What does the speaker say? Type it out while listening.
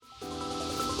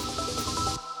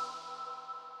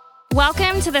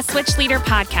Welcome to the Switch Leader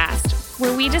Podcast,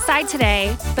 where we decide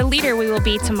today the leader we will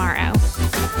be tomorrow.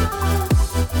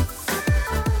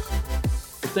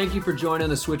 Thank you for joining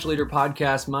the Switch Leader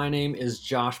Podcast. My name is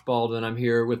Josh Baldwin. I'm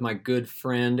here with my good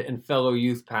friend and fellow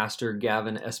youth pastor,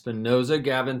 Gavin Espinoza.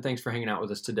 Gavin, thanks for hanging out with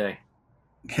us today.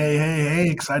 Hey,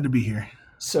 excited to be here.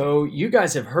 So you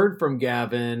guys have heard from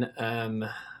Gavin.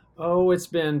 It's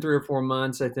been 3 or 4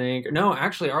 months, I think. No,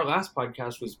 actually, our last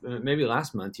podcast was maybe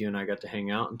last month. You and I got to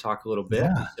hang out and talk a little bit.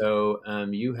 Yeah. So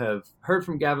you have heard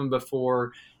from Gavin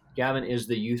before. Gavin is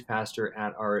the youth pastor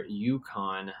at our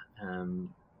Yukon,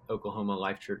 Oklahoma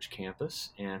Life Church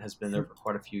campus, and has been there for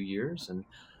quite a few years. And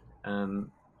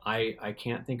I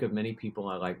can't think of many people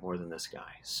I like more than this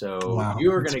guy. So Wow,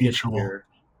 you are going to get mutual. to hear.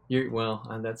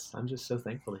 I'm just so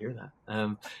thankful to hear that.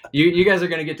 You guys are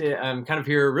going to get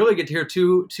to really get to hear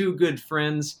two good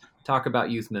friends talk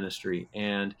about youth ministry.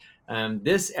 And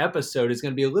this episode is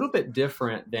going to be a little bit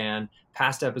different than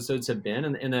past episodes have been.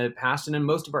 In the past and in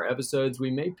most of our episodes,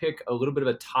 we may pick a little bit of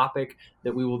a topic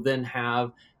that we will then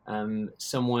have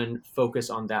someone focus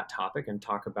on that topic and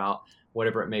talk about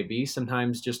whatever it may be.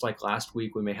 Sometimes, just like last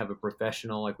week, we may have a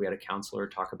professional, like we had a counselor,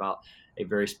 talk about a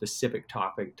very specific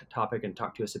topic and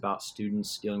talk to us about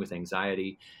students dealing with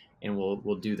anxiety, and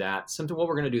we'll do that. What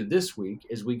we're going to do this week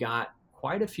is we got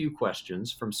quite a few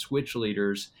questions from Switch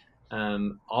leaders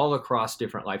all across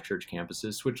different Life Church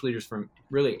campuses. Switch leaders from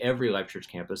really every Life Church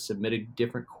campus submitted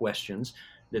different questions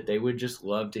that they would just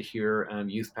love to hear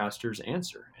youth pastors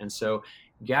answer. And so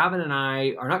Gavin and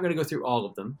I are not going to go through all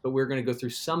of them, but we're going to go through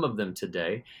some of them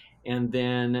today. And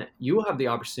then you will have the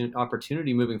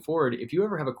opportunity moving forward. If you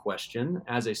ever have a question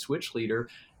as a Switch leader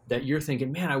that you're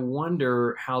thinking, man, I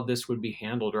wonder how this would be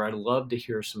handled, or I'd love to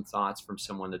hear some thoughts from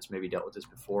someone that's maybe dealt with this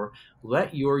before,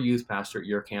 let your youth pastor at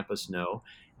your campus know,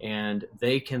 and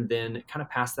they can then kind of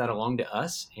pass that along to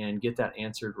us and get that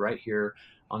answered right here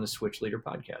on the Switch Leader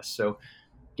Podcast. So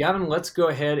Gavin, let's go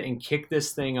ahead and kick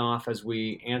this thing off as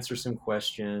we answer some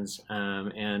questions.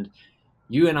 And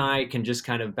you and I can just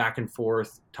kind of back and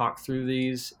forth talk through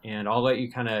these. And I'll let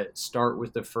you kind of start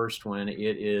with the first one.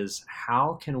 It is,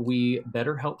 how can we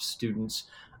better help students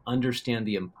understand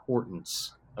the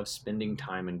importance of spending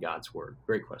time in God's Word?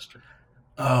 Great question.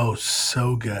 Oh,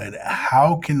 so good.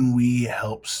 How can we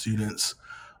help students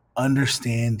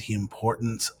understand the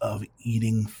importance of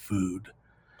eating food?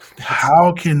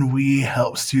 How can we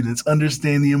help students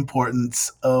understand the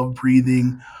importance of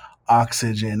breathing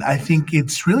oxygen? I think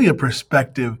it's really a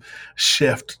perspective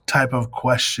shift type of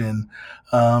question,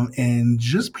 and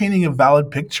just painting a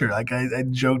valid picture. Like I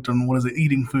joked on, what is it,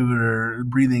 eating food or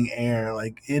breathing air?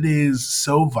 Like, it is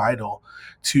so vital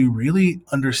to really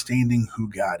understanding who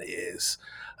God is.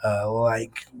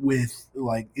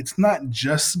 It's not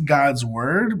just God's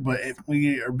word, but if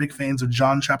we are big fans of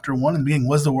John chapter 1, and being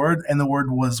was the Word, and the Word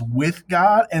was with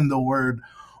God, and the Word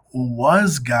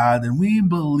was God, and we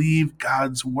believe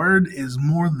God's word is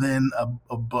more than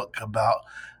a book about,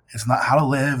 it's not how to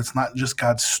live, it's not just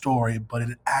God's story, but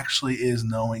it actually is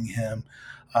knowing Him.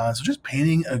 So just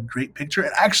painting a great picture.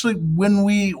 And actually, when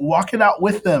we walk it out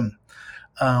with them,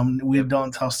 we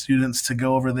don't tell students to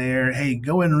go over there, hey,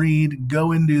 go and read,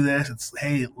 go and do this. It's,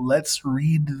 hey, let's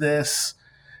read this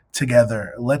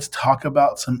together. Let's talk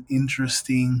about some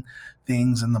interesting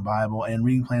things in the Bible, and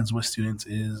reading plans with students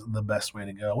is the best way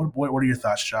to go. What are your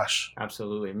thoughts, Josh?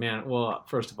 Absolutely, man. Well,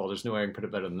 first of all, there's no way I can put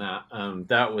it better than that.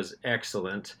 That was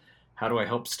excellent. How do I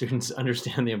help students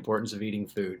understand the importance of eating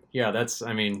food? Yeah,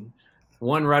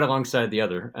 one right alongside the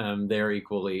other. They are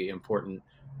equally important.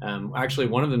 Actually,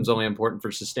 one of them is only important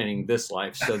for sustaining this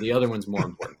life, so the other one's more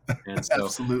important. And so,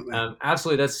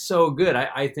 absolutely, that's so good.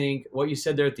 I think what you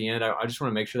said there at the end, I just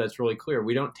want to make sure that's really clear.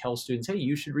 We don't tell students, hey,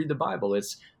 you should read the Bible.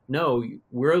 No,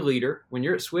 we're a leader. When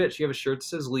you're at Switch, you have a shirt that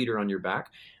says leader on your back.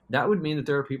 That would mean that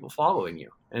there are people following you.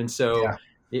 And so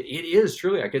it is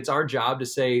truly, like, it's our job to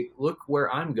say, look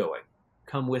where I'm going.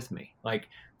 Come with me. Like,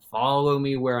 follow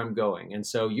me where I'm going. And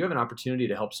so you have an opportunity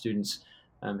to help students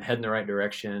head in the right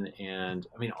direction. And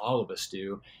I mean, all of us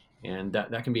do. And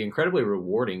that can be incredibly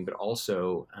rewarding, but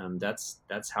also that's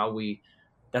how we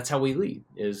lead,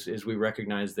 is we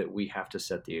recognize that we have to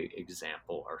set the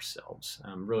example ourselves.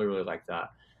 Really, really like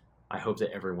that. I hope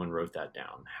that everyone wrote that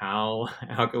down. How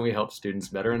can we help students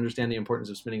better understand the importance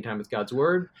of spending time with God's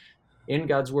Word? In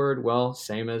God's Word, well,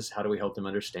 same as how do we help them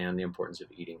understand the importance of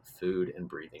eating food and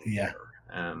breathing air?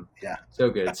 So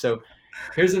good. So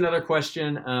here's another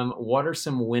question. What are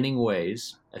some winning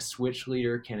ways a Switch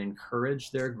leader can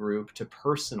encourage their group to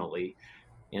personally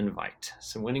invite?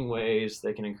 Some winning ways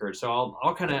they can encourage. So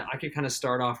I could kind of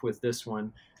start off with this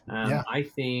one. I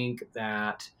think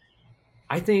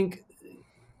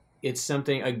it's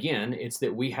something, again, it's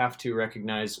that we have to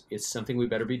recognize it's something we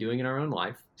better be doing in our own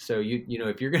life. So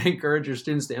if you're going to encourage your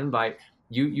students to invite,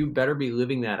 you better be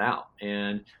living that out.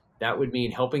 And that would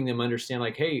mean helping them understand,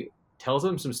 like, hey, tell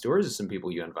them some stories of some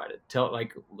people you invited.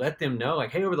 Let them know,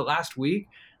 like, hey, over the last week,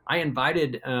 I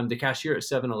invited the cashier at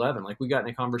 7-Eleven. Like, we got in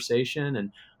a conversation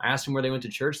and I asked them where they went to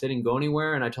church. They didn't go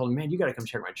anywhere. And I told them, man, you got to come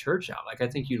check my church out. Like, I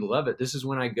think you'd love it. This is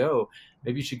when I go.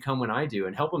 Maybe you should come when I do,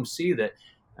 and help them see that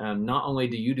not only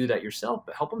do you do that yourself,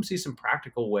 but help them see some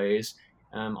practical ways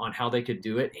on how they could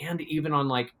do it. And even on,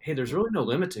 like, hey, there's really no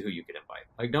limit to who you can invite.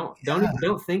 Like,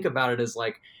 don't think about it as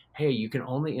like, hey, you can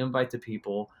only invite the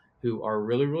people who are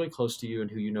really, really close to you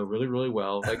and who you know really, really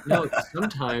well. Like, no,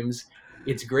 sometimes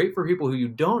it's great for people who you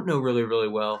don't know really, really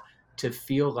well to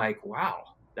feel like, wow,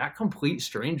 that complete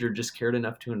stranger just cared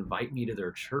enough to invite me to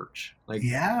their church. Like,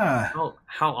 how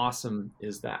awesome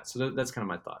is that? So that's kind of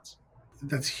my thoughts.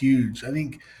 That's huge. I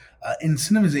think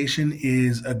incentivization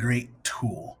is a great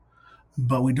tool,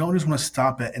 but we don't just want to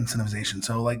stop at incentivization.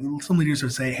 So, like, some leaders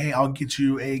would say, hey, I'll get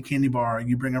you a candy bar.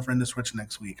 You bring a friend to Switch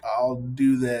next week. I'll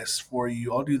do this for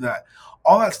you. I'll do that.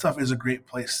 All that stuff is a great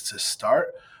place to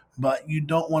start, but you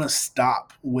don't want to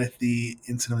stop with the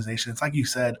incentivization. It's like you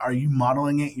said, are you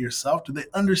modeling it yourself? Do they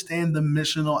understand the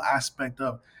missional aspect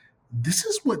of this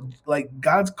is what, like,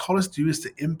 God's called us to do, is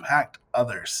to impact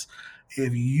others.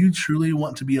 If you truly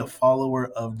want to be a follower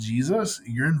of Jesus,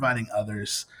 you're inviting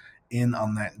others in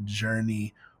on that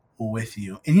journey with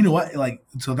you. And you know what? Like,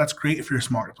 so that's great if you're a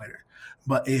small group leader.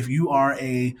 But if you are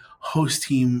a host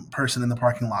team person in the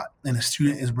parking lot and a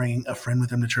student is bringing a friend with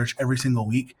them to church every single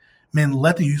week, man,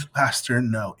 let the youth pastor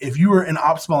know. If you are an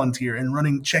ops volunteer and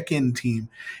running check-in team,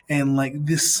 and like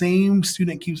this same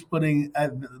student keeps putting,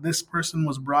 this person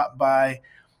was brought by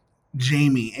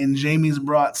Jamie, and Jamie's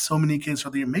brought so many kids for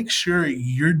the year, make sure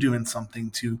you're doing something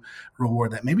to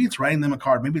reward that. Maybe it's writing them a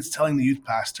card. Maybe it's telling the youth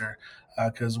pastor,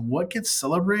 because what gets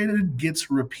celebrated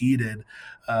gets repeated.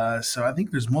 So I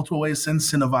think there's multiple ways to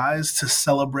incentivize, to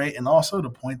celebrate, and also to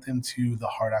point them to the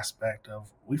hard aspect of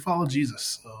we follow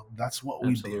Jesus. So that's what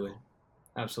we do.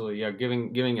 Absolutely. Yeah.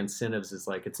 Giving incentives is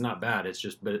like, it's not bad. It's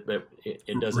just, but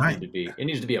it doesn't need to be, it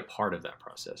needs to be a part of that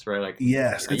process, right? Like,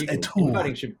 yes, it's a tool.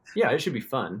 It should be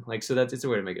fun. Like, so it's a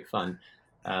way to make it fun.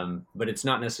 But it's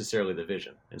not necessarily the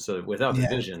vision. And so without the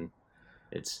vision,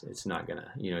 it's not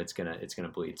gonna, it's gonna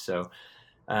bleed. So,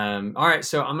 all right.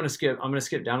 So I'm going to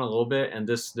skip down a little bit. And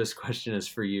this question is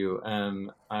for you.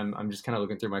 I'm just kind of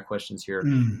looking through my questions here.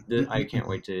 I can't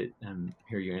wait to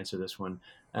hear you answer this one.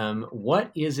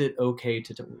 What is it okay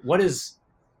to what is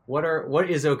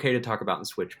okay to talk about in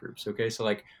switch groups? Okay, so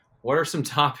like, what are some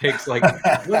topics, like,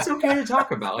 what's okay to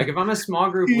talk about? Like, if I'm a small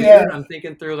group leader and I'm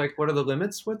thinking through, like, what are the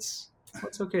limits? What's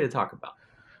okay to talk about?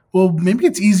 Well, maybe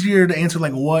it's easier to answer,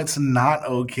 like, what's not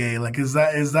okay. Like, is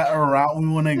that a route we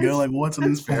want to go? Like, what's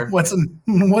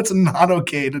not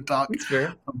okay to talk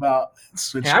about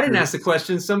switch? Hey, I didn't ask the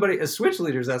question. A switch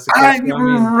leader's asked the question.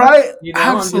 Right?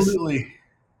 Absolutely.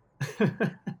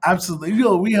 Absolutely.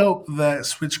 We hope that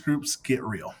switch groups get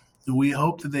real. We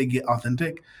hope that they get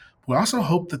authentic. We also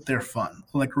hope that they're fun.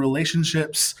 Like,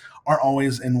 relationships aren't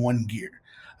always in one gear.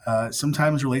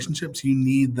 Sometimes relationships, you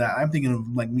need that. I'm thinking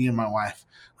of, like, me and my wife.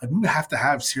 Like, we have to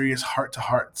have serious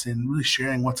heart-to-hearts and really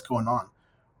sharing what's going on.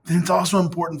 Then it's also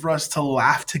important for us to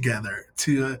laugh together,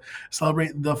 to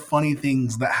celebrate the funny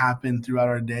things that happen throughout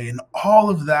our day. And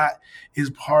all of that is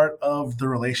part of the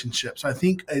relationship. So I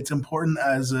think it's important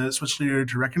as a switch leader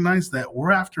to recognize that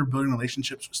we're after building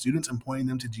relationships with students and pointing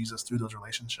them to Jesus through those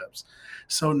relationships.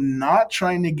 So not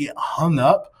trying to get hung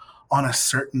up on a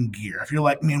certain gear. If you're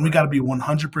like, man, we got to be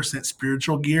 100%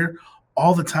 spiritual gear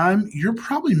all the time, you're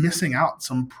probably missing out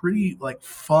some pretty, like,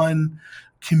 fun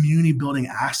community building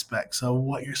aspects of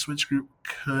what your switch group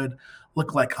could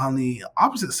look like. On the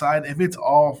opposite side, if it's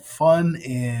all fun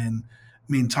and,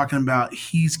 I mean, talking about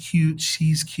he's cute,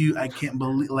 she's cute, I can't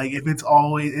believe, like, if it's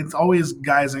always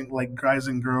guys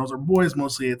and girls, or boys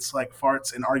mostly, it's like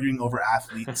farts and arguing over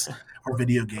athletes or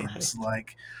video games. Right.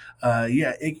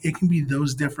 Like, it can be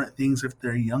those different things if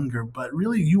they're younger, but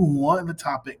really you want the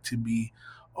topic to be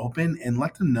open and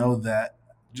let them know that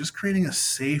just creating a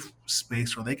safe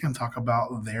space where they can talk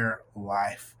about their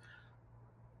life.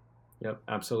 Yep,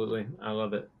 absolutely. I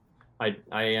love it. I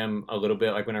am a little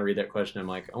bit like, when I read that question, I'm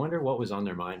like, I wonder what was on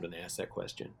their mind when they asked that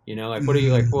question. Like, what are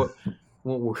you like? What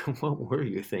were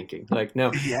you thinking? Like,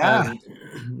 no,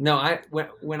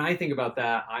 when I think about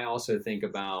that, I also think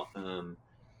about, and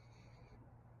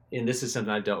this is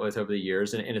something I've dealt with over the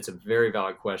years, and it's a very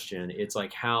valid question. It's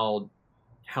like, how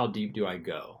deep do I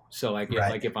go? So like, right.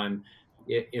 Like if I'm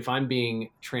if I'm being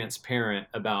transparent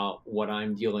about what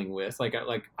I'm dealing with, like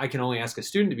I can only ask a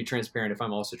student to be transparent if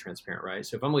I'm also transparent, right?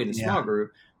 So if I'm leading a small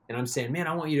group and I'm saying, man,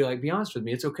 I want you to like be honest with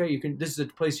me. It's okay. This is a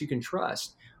place you can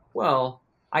trust. Well,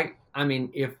 I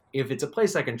mean, if it's a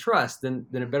place I can trust, then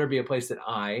it better be a place that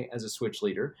I, as a switch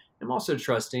leader, am also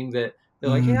trusting that they're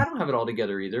like, hey, I don't have it all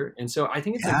together either. And so I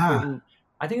think it's important.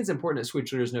 I think it's important that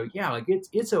switch leaders know, like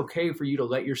it's okay for you to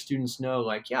let your students know,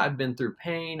 like, yeah, I've been through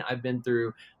pain, I've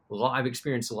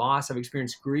experienced loss, I've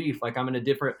experienced grief, like I'm in a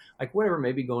different, like whatever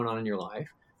may be going on in your life.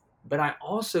 But I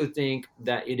also think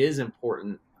that it is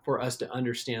important for us to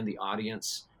understand the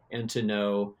audience and to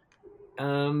know,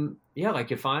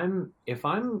 like if I'm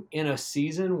in a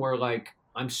season where like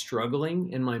I'm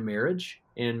struggling in my marriage,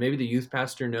 and maybe the youth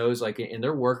pastor knows, like, and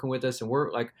they're working with us, and we're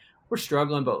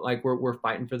struggling, but like we're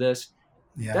fighting for this.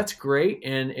 Yeah. That's great.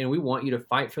 And we want you to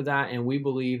fight for that. And we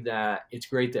believe that it's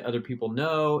great that other people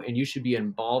know, and you should be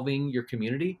involving your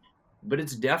community, but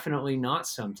it's definitely not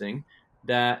something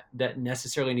that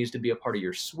necessarily needs to be a part of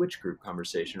your switch group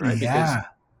conversation, right? Yeah.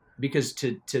 Because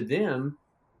to them,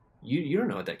 you don't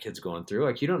know what that kid's going through.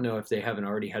 Like, you don't know if they haven't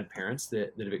already had parents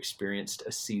that have experienced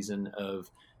a season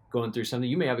of going through something.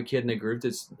 You may have a kid in a group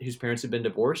whose parents have been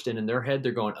divorced, and in their head,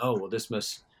 they're going, oh, well, this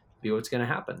must be what's going to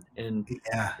happen.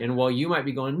 And while you might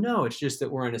be going, no, it's just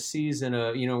that we're in a season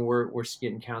of, we're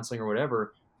getting counseling or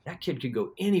whatever, that kid could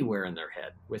go anywhere in their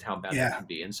head with how bad that can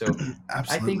be. And so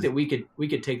I think that we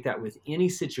could take that with any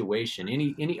situation,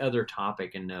 any other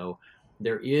topic, and know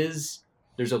there's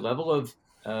a level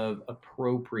of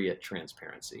appropriate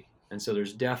transparency. And so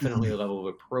there's definitely a level of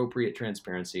appropriate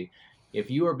transparency.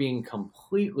 If you are being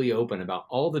completely open about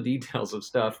all the details of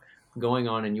stuff going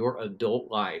on in your adult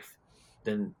life,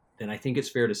 then I think it's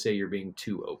fair to say you're being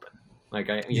too open. Like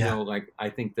I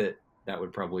think that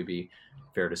would probably be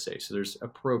fair to say. So there's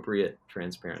appropriate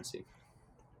transparency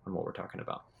on what we're talking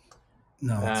about.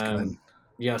 No, that's good.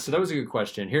 Yeah. So that was a good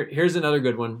question. Here's another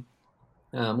good one.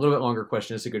 A little bit longer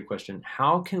question. It's a good question.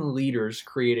 How can leaders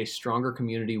create a stronger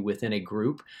community within a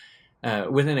group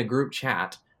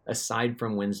chat, aside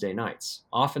from Wednesday nights?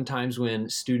 Oftentimes when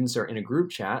students are in a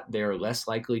group chat, they are less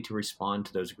likely to respond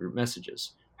to those group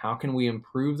messages. How can we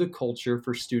improve the culture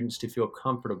for students to feel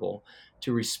comfortable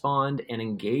to respond and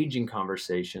engage in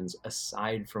conversations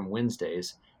aside from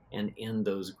Wednesdays and in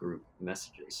those group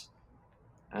messages?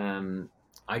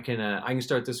 I can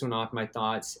start this one off. My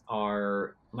thoughts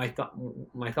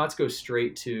go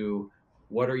straight to,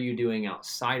 what are you doing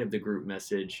outside of the group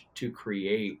message to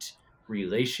create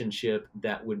relationship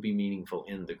that would be meaningful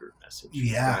in the group message?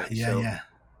 Yeah, right? Yeah.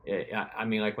 I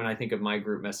mean, like when I think of my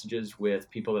group messages with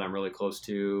people that I'm really close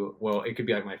to, well, it could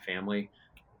be like my family.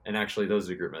 And actually, those are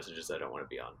the group messages I don't want to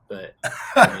be on. But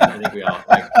I think we all,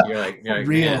 like, you're like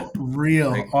real,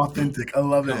 like, authentic. I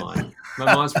love it. Come on.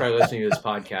 My mom's probably listening to this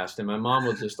podcast, and my mom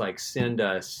will just like send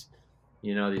us,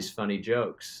 these funny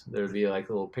jokes. There'd be like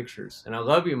little pictures, and I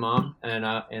love you, Mom, and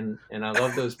I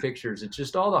love those pictures. It's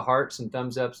just all the hearts and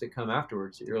thumbs ups that come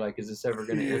afterwards. You're like, is this ever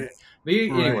going to end? But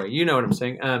anyway, you know what I'm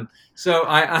saying. So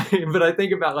but I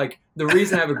think about, like, the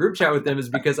reason I have a group chat with them is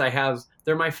because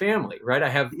they're my family, right? I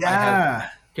have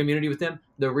community with them.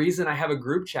 The reason I have a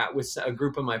group chat with a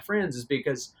group of my friends is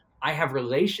because I have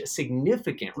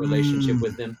significant relationship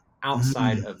with them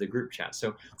outside of the group chat.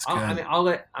 So I'll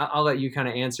let you kind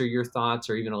of answer your thoughts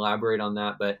or even elaborate on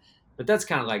that. But that's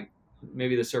kind of like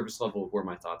maybe the surface level of where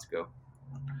my thoughts go.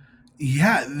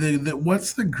 Yeah.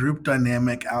 What's the group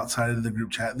dynamic outside of the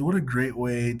group chat? What a great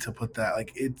way to put that.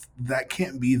 Like, that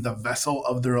can't be the vessel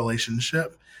of the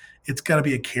relationship. It's got to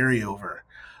be a carryover.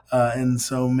 And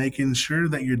so making sure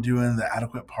that you're doing the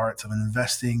adequate parts of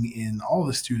investing in all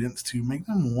the students to make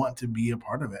them want to be a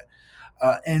part of it.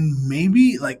 And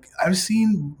maybe, like, I've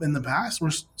seen in the past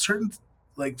where certain,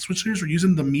 like, switch leaders were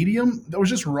using the medium that was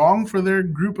just wrong for their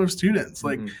group of students.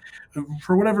 Like,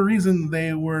 for whatever reason,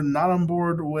 they were not on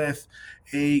board with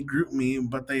a group me,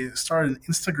 but they started an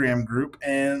Instagram group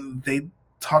and they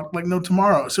talked like no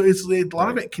tomorrow. So it's a lot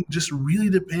of it can just really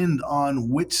depend on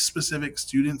which specific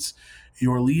students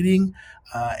you're leading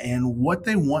and what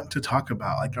they want to talk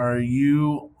about. Like, are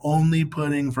you only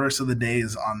putting verse of the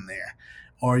days on there?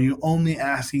 Or are you only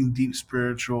asking deep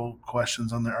spiritual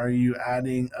questions on there? Are you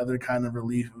adding other kind of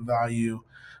relief value,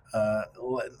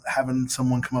 having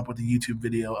someone come up with a YouTube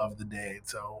video of the day?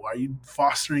 So are you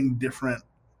fostering different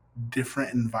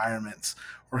environments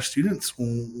where students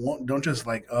don't just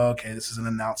like, oh, okay, this is an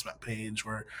announcement page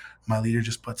where my leader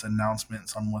just puts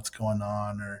announcements on what's going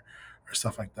on or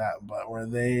stuff like that, but where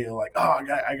they are like, oh,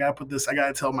 I gotta put this, I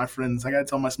gotta tell my friends, I gotta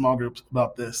tell my small groups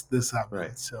about this happened.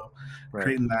 Right. So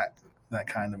creating that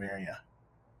kind of area.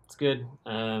 It's good.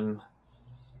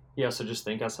 Yeah, so just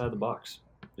think outside the box.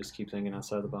 Just keep thinking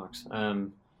outside the box.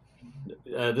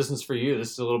 This one's for you.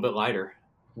 This is a little bit lighter.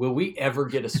 Will we ever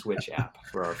get a Switch app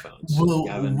for our phones, Will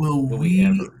Gavin? will Will we we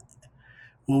ever?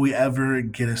 will we ever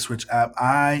get a Switch app?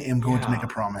 I am going to make Yeah, a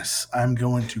promise. I'm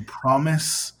going to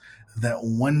promise that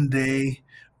one day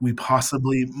we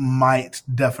possibly might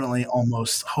definitely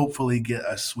almost hopefully get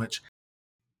a Switch.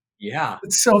 yeah.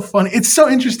 It's so funny. It's so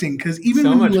interesting because even So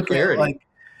when you much look at clarity.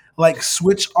 like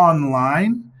Switch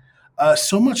Online,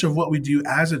 so much of what we do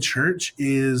as a church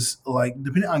is like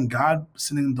depending on God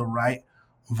sending the right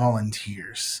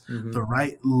volunteers, Hmm. the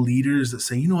right leaders that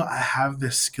say, you know what, I have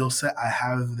this skill set, I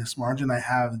have this margin, I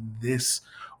have this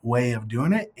way of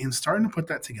doing it, and starting to put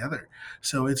that together.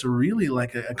 So it's really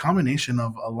like a combination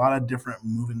of a lot of different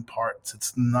moving parts.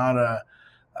 It's not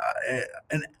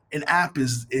an an app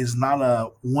is not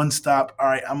a one stop. All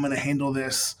right, I'm going to handle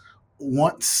this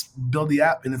once, build the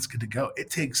app, and it's good to go. It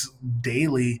takes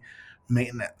daily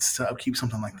maintenance to upkeep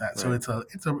something like that. So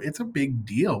Right. it's a big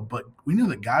deal. But we know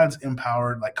that God's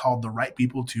empowered, like called the right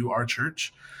people to our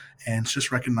church, and it's just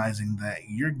recognizing that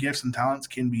your gifts and talents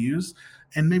can be used.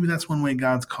 And maybe that's one way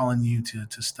God's calling you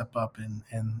to step up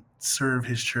and serve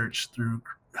His church through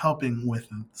helping with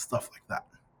stuff like that.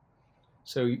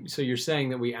 So you're saying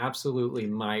that we absolutely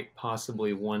might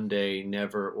possibly one day,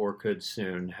 never, or could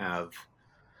soon have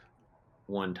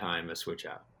one time a Switch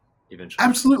app eventually.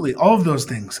 Absolutely, all of those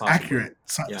things Possibly. accurate.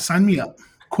 Yeah. Sign me up.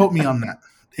 Quote me on that.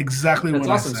 Exactly That's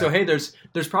what I awesome. So said. hey,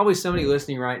 there's probably somebody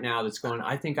listening right now that's going,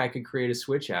 I think I could create a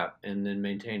Switch app and then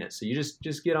maintain it. So you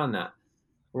just get on that.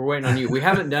 We're waiting on you. We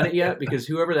haven't done it yet because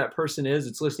whoever that person is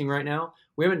that's listening right now,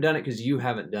 we haven't done it because you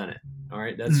haven't done it. All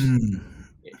right. That's Mm,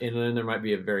 and then there might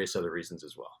be various other reasons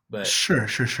as well. But sure.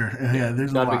 yeah, Yeah,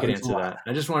 there's a glad we lot. could There's a answer lot. that.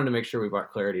 I just wanted to make sure we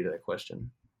brought clarity to that question.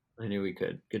 I knew we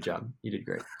could. Good job. You did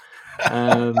great.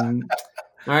 All That's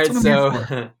right, what I'm here so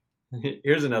for.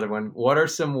 here's another one. What are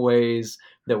some ways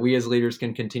that we as leaders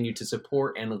can continue to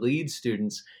support and lead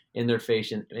students in their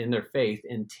faith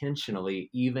intentionally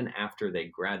even after they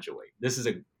graduate? This is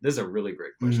a really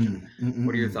great question.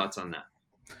 What are your Mm. thoughts on that?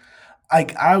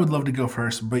 I would love to go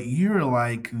first, but you're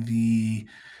like the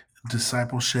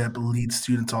discipleship lead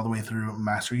students all the way through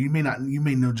master. You may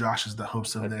know Josh as the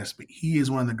host of But this, but he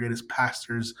is one of the greatest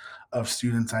pastors of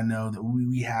students I know that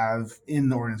we have in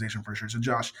the organization for sure. So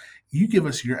Josh, you give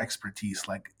us your expertise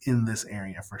like in this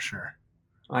area for sure.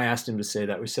 I asked him to say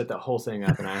that. We set that whole thing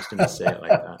up, and I asked him to say it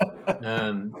like that.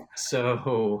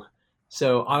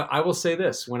 So I will say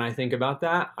this: when I think about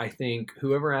that, I think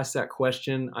whoever asked that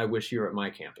question, I wish you were at my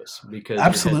campus because your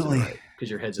head's in the Absolutely. right because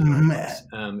your head's in the right Mhm.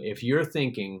 place. If you're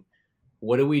thinking,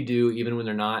 what do we do even when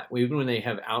they're not, even when they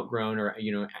have outgrown or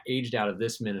aged out of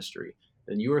this ministry,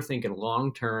 then you are thinking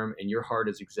long term, and your heart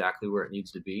is exactly where it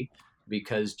needs to be.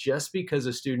 Because just because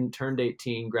a student turned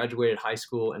 18, graduated high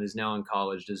school, and is now in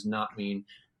college does not mean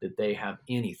that they have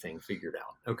anything figured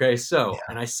out. Okay. So, Yeah.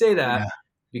 and I say Yeah. that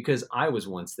because I was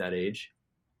once that age.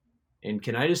 And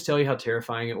can I just tell you how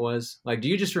terrifying it was? Like, do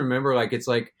you just remember, like, it's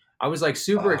like, I was like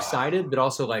super Oh, excited, but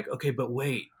also like, okay, but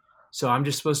wait. So I'm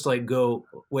just supposed to like go,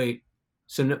 wait.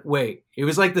 So no, wait, it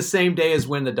was like the same day as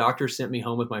when the doctor sent me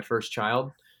home with my first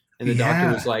child. And the doctor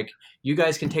was yeah. like, you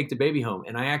guys can take the baby home.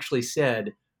 And I actually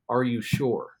said, are you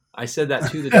sure? I said that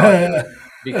to the doctor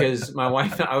because my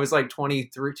wife, I was like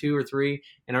 23, 2 or 3.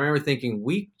 And I remember thinking,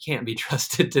 we can't be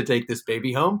trusted to take this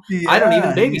baby home. I don't even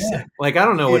Yeah. babysit. Like, I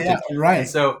don't know what Yeah. to. And Right.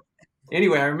 so,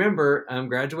 anyway, I remember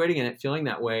graduating and it feeling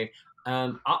that way.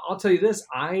 I'll tell you this.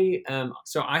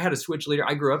 So I had a Switch leader.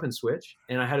 I grew up in Switch,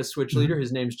 and I had a Switch leader. Mhm.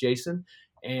 His name's Jason,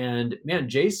 and man,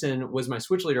 Jason was my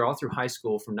Switch leader all through high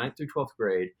school, from 9th through 12th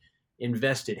grade.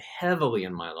 Invested heavily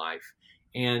in my life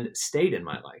and stayed in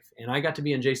my life. And I got to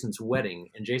be in Jason's wedding,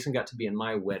 and Jason got to be in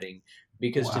my wedding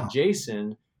because to Wow.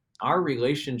 Jason, our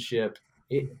relationship.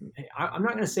 It, I'm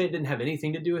not going to say it didn't have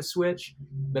anything to do with Switch,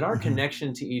 but our Mhm.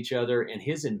 connection to each other and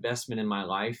his investment in my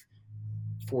life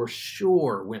for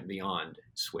sure went beyond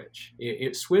Switch. Yeah.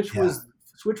 Switch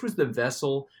was the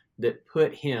vessel that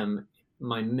put him,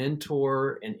 my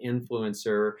mentor and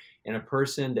influencer, and a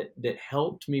person that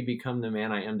helped me become the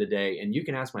man I am today. And you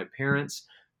can ask my parents;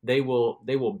 they will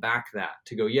back that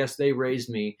to go. Yes, they raised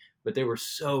me, but they were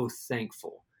so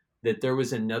thankful that there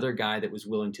was another guy that was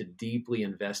willing to deeply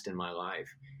invest in my life,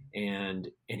 and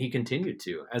he continued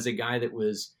to, as a guy that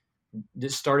was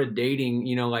just started dating,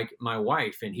 like my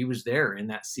wife, and he was there in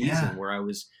that season Yeah. where I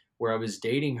was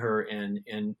dating her, and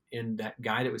that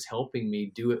guy that was helping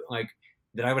me do it, like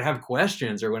that I would have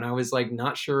questions, or when I was like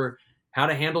not sure how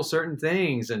to handle certain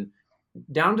things, and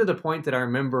down to the point that I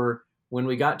remember when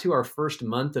we got to our first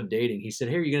month of dating, he said,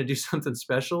 "Hey, are you going to do something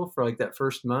special for like that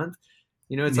first month?"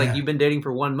 It's like, you've been dating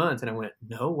for 1 month. And I went,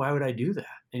 no, why would I do that?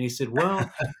 And he said,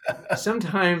 well,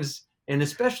 sometimes, and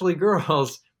especially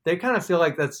girls, they kind of feel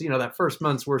like that's, that first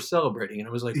month's worth celebrating. And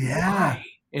I was like, why?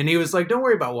 And he was like, don't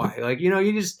worry about why. Like,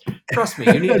 you just trust me.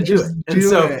 You need to do it. And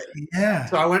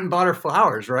so I went and bought her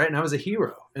flowers, right? And I was a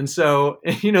hero. And so,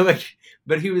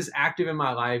 but he was active in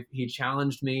my life. He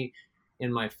challenged me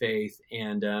in my faith.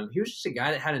 And he was just a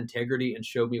guy that had integrity and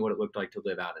showed me what it looked like to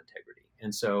live out integrity.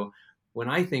 And so when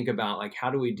I think about like,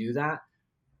 how do we do that?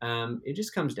 It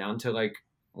just comes down to like,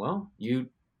 well,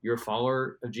 you're a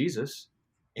follower of Jesus.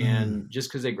 And just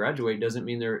because they graduate doesn't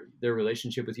mean their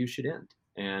relationship with you should end.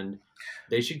 And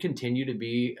they should continue to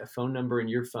be a phone number in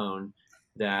your phone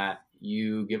that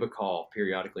you give a call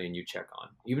periodically and you check on.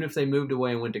 Even if they moved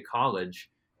away and went to college,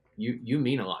 you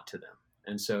mean a lot to them.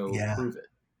 And so prove it,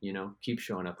 keep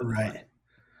showing up.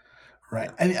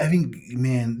 Right. I think,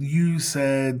 man, you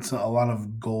said a lot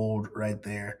of gold right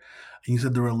there. And you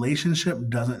said the relationship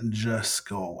doesn't just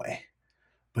go away.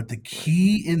 But the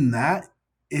key in that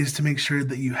is to make sure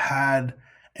that you had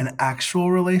an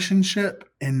actual relationship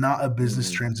and not a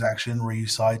business transaction where you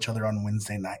saw each other on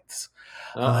Wednesday nights.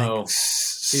 Like,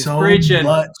 so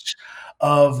much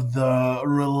of the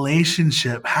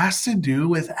relationship has to do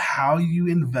with how you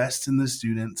invest in the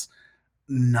students,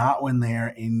 not when they're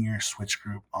in your switch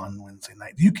group on Wednesday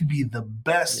night. You could be the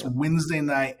best Wednesday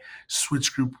night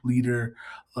switch group leader,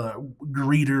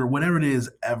 greeter, whatever it is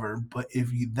ever. But if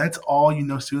that's all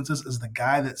students is the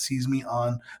guy or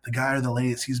the lady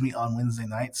that sees me on Wednesday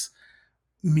nights,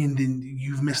 then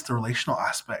you've missed the relational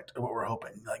aspect of what we're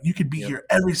hoping. Like, you could be here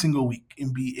every single week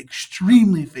and be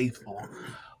extremely faithful.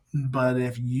 But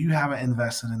if you haven't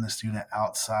invested in the student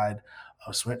outside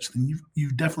of Switch, then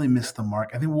you've definitely missed the mark.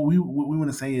 I think what we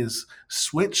want to say is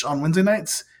Switch on Wednesday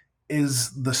nights is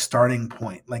the starting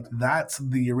point. Like, that's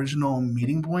the original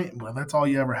meeting point. But if that's all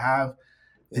you ever have,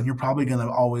 then you're probably going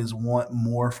to always want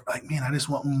more. I just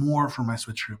want more for my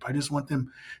Switch group. I just want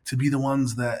them to be the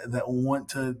ones that want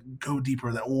to go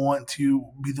deeper, that want to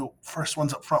be the first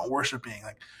ones up front worshiping.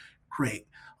 Like, great.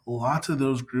 Lots of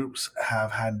those groups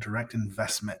have had direct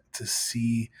investment to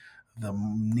see the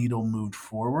needle moved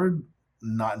forward,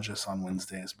 not just on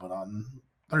Wednesdays, but on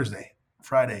Thursday,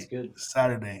 Friday,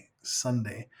 Saturday,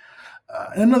 Sunday.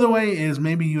 And another way is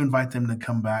maybe you invite them to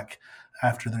come back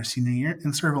after their senior year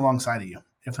and serve alongside of you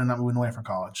if they're not moving away for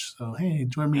college. So, hey,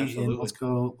 join me and let's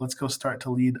go start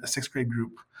to lead a 6th grade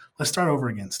group. Let's start over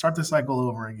again. Start the cycle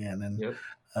over again.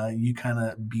 And you kind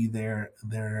of be their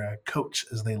coach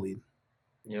as they lead.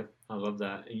 Yep. I love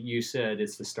that. You said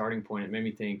it's the starting point. It made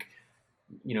me think,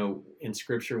 in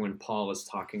scripture, when Paul is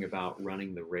talking about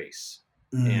running the race,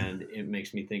 and it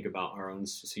makes me think about our own.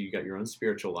 So you got your own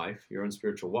spiritual life, your own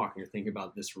spiritual walk, and you're thinking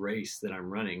about this race that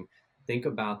I'm running. Think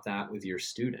about that with your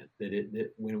student,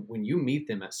 that when you meet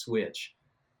them at Switch,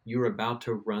 you're about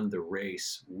to run the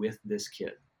race with this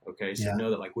kid. Okay. So know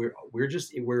that like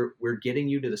we're getting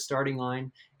you to the starting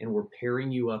line and we're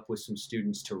pairing you up with some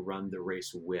students to run the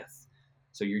race with.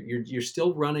 So you're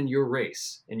still running your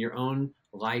race in your own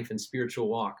life and spiritual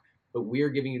walk, but we are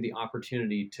giving you the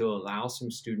opportunity to allow some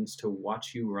students to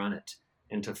watch you run it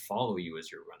and to follow you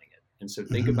as you're running it. And so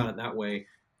think about it that way,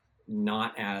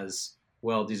 not as,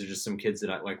 well, these are just some kids that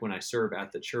I like when I serve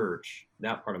at the church,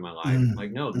 that part of my life.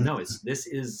 Like, no, this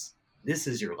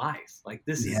is your life. Like,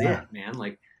 this is it, man.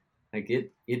 Like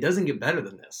it doesn't get better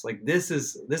than this. Like, this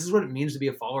is what it means to be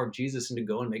a follower of Jesus and to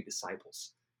go and make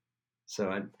disciples. So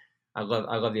I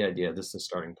love the idea. This is the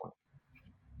starting point.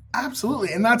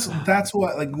 Absolutely. And that's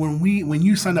what, like, when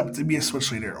you signed up to be a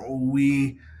Switch leader,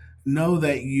 we know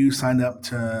that you signed up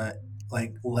to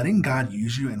like letting God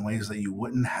use you in ways that you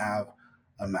wouldn't have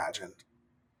imagined.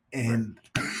 And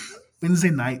Wednesday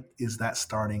night is that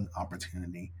starting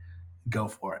opportunity. Go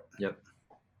for it. Yep.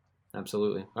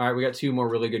 Absolutely. All right. We got 2 more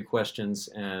really good questions.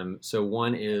 So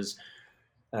one is,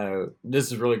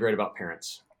 this is really great about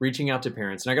parents. Reaching out to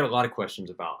parents, and I got a lot of questions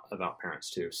about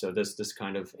parents too. So this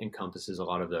kind of encompasses a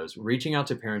lot of those. Reaching out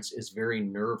to parents is very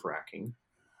nerve-wracking,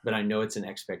 but I know it's an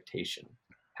expectation.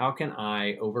 How can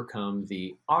I overcome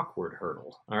the awkward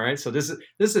hurdle? All right. So this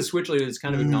is a Switch leader that's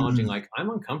kind of acknowledging, like, I'm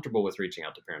uncomfortable with reaching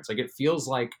out to parents. Like, it feels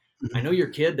like, I know your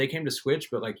kid, they came to Switch,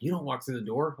 but like, you don't walk through the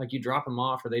door. Like, you drop them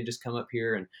off, or they just come up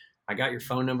here and I got your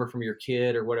phone number from your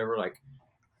kid or whatever. Like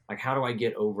how do I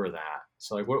get over that?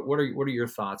 So like, what are your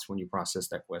thoughts when you process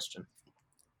that question?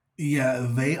 Yeah,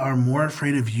 they are more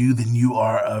afraid of you than you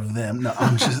are of them. No,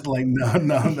 I'm just like,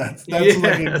 no, that's like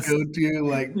a go-to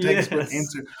like textbook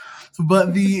answer.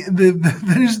 But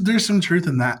there's some truth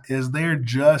in that. Is they're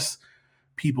just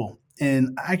people,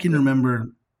 and I can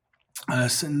remember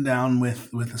sitting down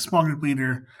with a small group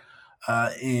leader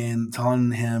and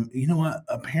telling him, you know what,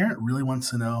 a parent really wants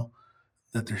to know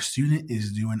that their student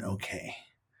is doing okay.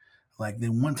 Like they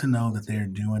want to know that they're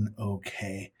doing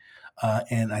okay.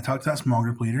 And I talked to that small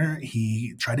group leader.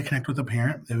 He tried to connect with the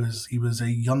parent. He was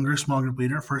a younger small group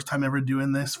leader, first time ever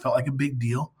doing this. Felt like a big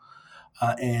deal.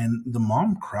 And the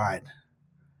mom cried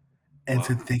and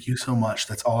said, "Thank you so much.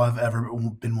 That's all I've ever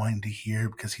been wanting to hear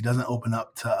because he doesn't open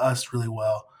up to us really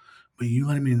well. But you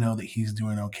letting me know that he's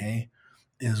doing okay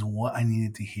is what I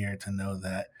needed to hear to know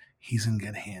that he's in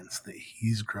good hands, that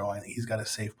he's growing, that he's got a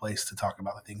safe place to talk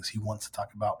about the things he wants to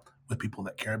talk about with people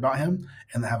that care about him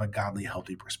and that have a godly,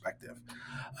 healthy perspective."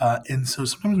 And so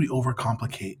sometimes we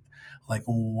overcomplicate like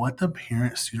what the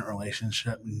parent-student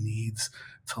relationship needs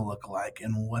to look like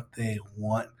and what they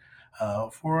want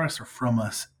for us or from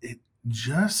us.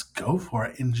 Just go for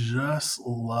it and just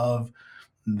love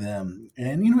them.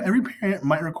 And every parent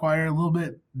might require a little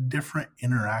bit different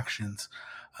interactions.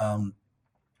 Um,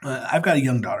 I've got a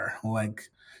young daughter, like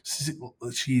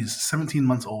she's 17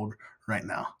 months old right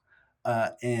now.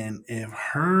 And if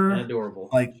her, Adorable.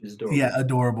 like, She's adorable. yeah,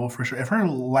 adorable for sure. If her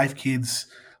life kids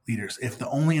leaders, if the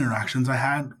only interactions I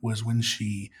had was when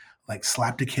she like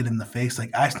slapped a kid in the face, like,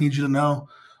 I just need you to know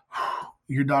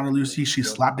your daughter Lucy, she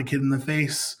slapped a kid in the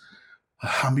face.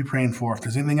 I'll be praying for her. If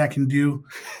there's anything I can do,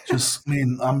 just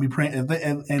I'll be praying.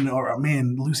 Or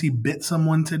man, Lucy bit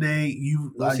someone today.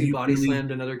 Lucy body really, slammed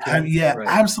another kid. Yeah, right.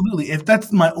 Absolutely. If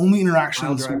that's my only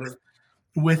interactions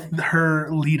with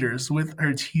her leaders, with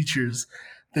her teachers,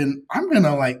 then I'm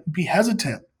gonna like be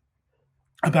hesitant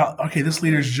about, okay, this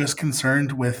leader's just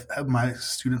concerned with my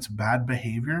students' bad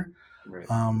behavior. Right.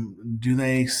 Do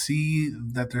they see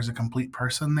that there's a complete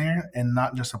person there and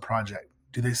not just a project?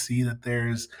 Do they see that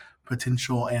there's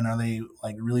potential, and are they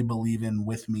like really believing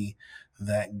with me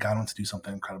that God wants to do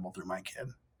something incredible through my kid?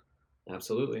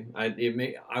 Absolutely.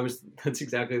 That's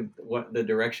exactly what the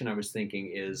direction I was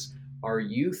thinking is. Are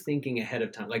you thinking ahead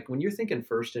of time? Like when you're thinking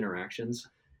first interactions,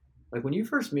 like when you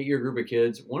first meet your group of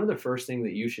kids, one of the first things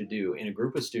that you should do in a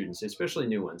group of students, especially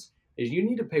new ones, is you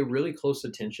need to pay really close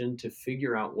attention to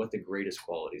figure out what the greatest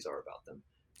qualities are about them.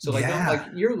 So like,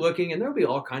 you're looking and there'll be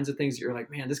all kinds of things that you're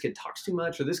like, man, this kid talks too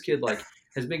much, or this kid like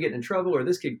has been getting in trouble, or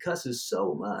this kid cusses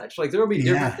so much. Like there'll be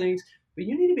different things, but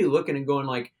you need to be looking and going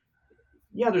like,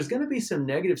 yeah, there's going to be some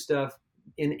negative stuff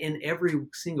in every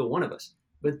single one of us,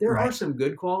 but there are some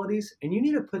good qualities, and you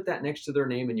need to put that next to their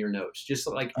name in your notes. Just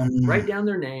like write down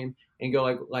their name and go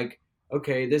like,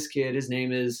 okay, this kid, his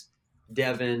name is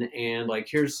Devin, and like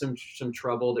here's some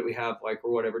trouble that we have, like,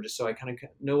 or whatever, just so I kind of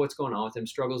know what's going on with him,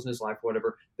 struggles in his life,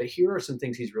 whatever. But here are some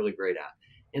things he's really great at,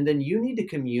 and then you need to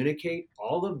communicate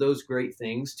all of those great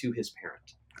things to his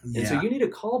parent. And so you need to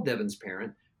call Devin's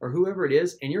parent or whoever it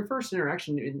is, and your first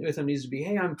interaction with him needs to be,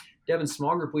 hey, I'm Devin's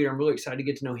small group leader. I'm really excited to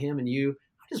get to know him and you.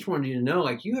 I just wanted you to know,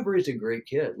 like, you have raised a great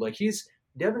kid. Like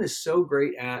Devin is so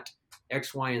great at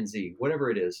X, Y, and Z, whatever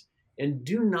it is. And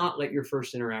do not let your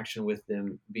first interaction with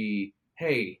them be,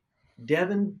 hey,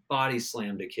 Devin body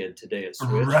slammed a kid today at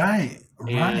Switch. Right.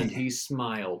 And he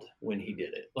smiled when he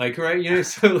did it. Like, right.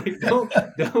 So like,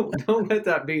 don't let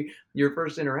that be your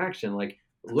first interaction. Like,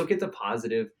 look at the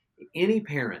positive. Any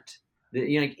parent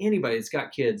like anybody that's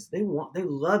got kids, they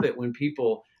love it when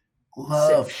people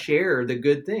share the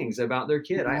good things about their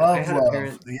kid. I had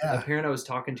a parent I was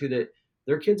talking to that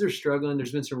their kids are struggling.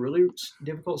 There's been some really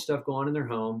difficult stuff going on in their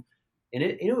home, and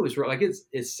it was like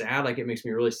it's sad. Like it makes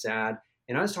me really sad.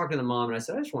 And I was talking to the mom, and I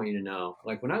said, I just want you to know,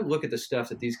 like when I look at the stuff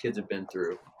that these kids have been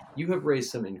through, you have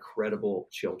raised some incredible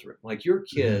children. Like your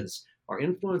kids are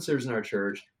influencers in our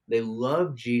church. They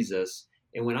love Jesus.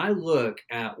 And when I look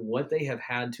at what they have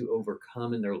had to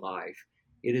overcome in their life,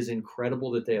 it is incredible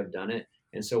that they have done it.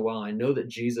 And so while I know that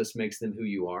Jesus makes them who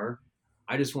you are,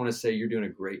 I just want to say you're doing a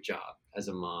great job as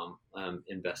a mom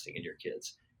investing in your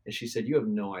kids. And she said, you have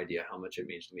no idea how much it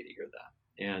means to me to hear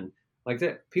that. And like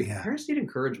that, parents need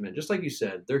encouragement. Just like you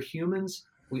said, they're humans.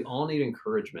 We all need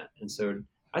encouragement. And so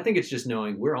I think it's just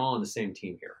knowing we're all on the same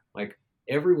team here. Like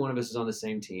every one of us is on the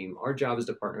same team. Our job is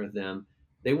to partner with them.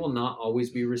 They will not always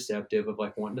be receptive of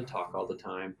like wanting to talk all the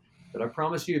time. But I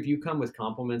promise you, if you come with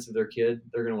compliments of their kid,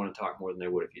 they're going to want to talk more than they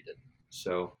would if you didn't.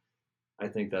 So I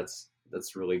think that's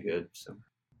really good. So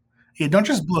yeah, don't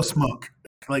just blow smoke.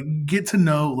 Like get to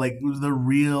know like the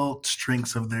real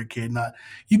strengths of their kid. Not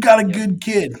you got a good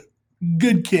kid.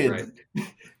 Good kid. Right.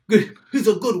 Good. He's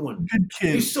a good one. Good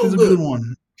kid. He's so He's good. A good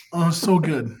one. Oh, so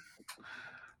good.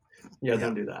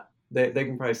 Don't do that. They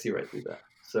can probably see right through that.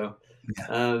 So,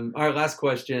 all right, last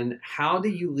question. How do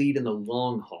you lead in the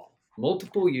long haul?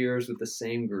 Multiple years with the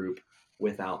same group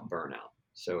without burnout.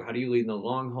 So how do you lead in the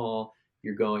long haul?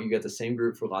 You got the same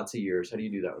group for lots of years. How do you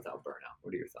do that without burnout?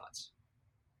 What are your thoughts?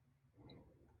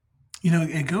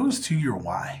 It goes to your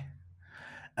why.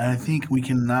 And I think we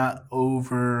cannot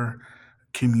over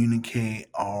communicate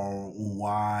our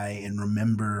why and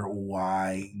remember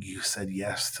why you said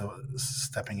yes to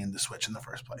stepping into Switch in the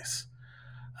first place.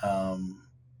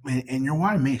 And your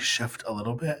why may shift a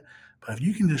little bit, but if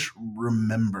you can just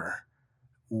remember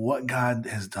what God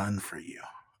has done for you,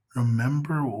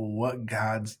 remember what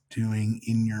God's doing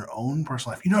in your own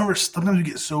personal life. Sometimes we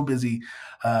get so busy.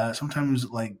 Sometimes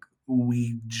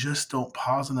we just don't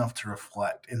pause enough to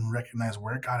reflect and recognize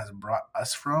where God has brought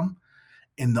us from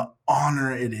and the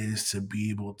honor it is to be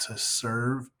able to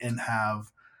serve and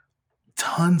have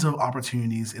tons of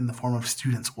opportunities in the form of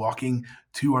students walking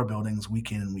to our buildings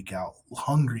week in and week out,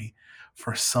 hungry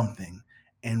for something.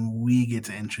 And we get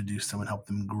to introduce them and help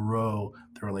them grow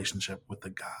their relationship with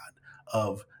the God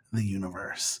of the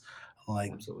universe.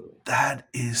 Absolutely. That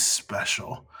is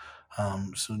special.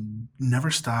 So never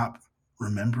stop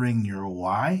remembering your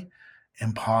why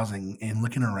and pausing and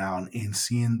looking around and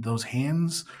seeing those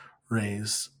hands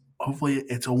raise. Hopefully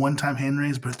it's a one-time hand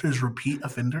raise, but if there's repeat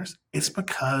offenders, it's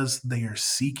because they are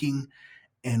seeking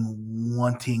and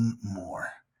wanting more.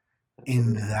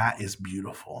 Absolutely. And that is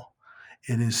beautiful.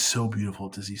 It is so beautiful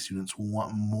to see students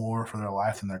want more for their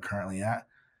life than they're currently at.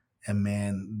 And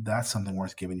man, that's something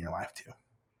worth giving your life to.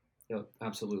 Yeah,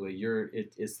 absolutely.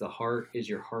 It's the heart. Is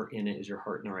your heart in it? Is your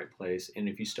heart in the right place? And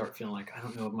if you start feeling like, I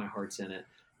don't know if my heart's in it,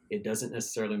 it doesn't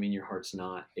necessarily mean your heart's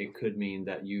not. It could mean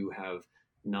that you have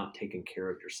not taken care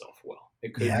of yourself well.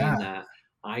 It could mean that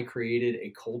I created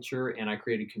a culture and I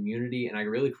created community and I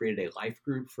really created a life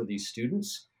group for these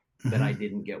students that I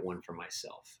didn't get one for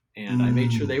myself. And I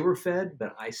made sure they were fed,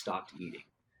 but I stopped eating.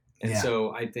 And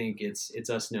so I think it's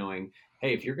us knowing,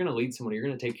 hey, if you're going to lead someone, you're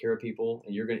going to take care of people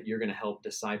and you're going to help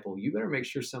disciple, you better make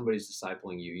sure somebody's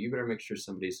discipling you. You better make sure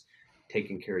somebody's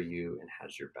taking care of you and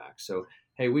has your back. So,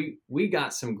 hey, we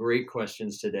got some great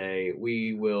questions today.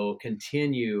 We will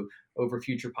continue over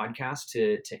future podcasts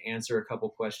to answer a couple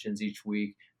questions each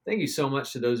week. Thank you so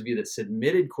much to those of you that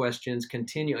submitted questions.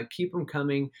 Continue, keep them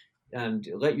coming. And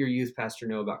let your youth pastor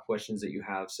know about questions that you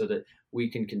have so that we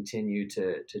can continue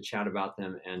to chat about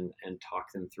them and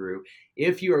talk them through.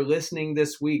 If you are listening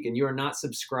this week and you are not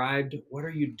subscribed, what are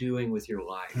you doing with your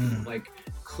life?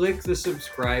 Click the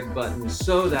subscribe button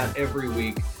so that every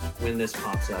week when this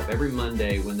pops up, every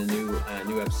Monday when the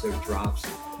new episode drops,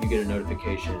 you get a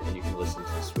notification and you can listen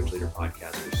to the Switch Leader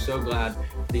Podcast. We're so glad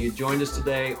that you joined us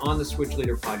today on the Switch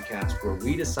Leader Podcast, where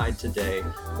we decide today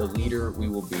the leader we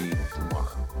will be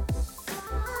tomorrow.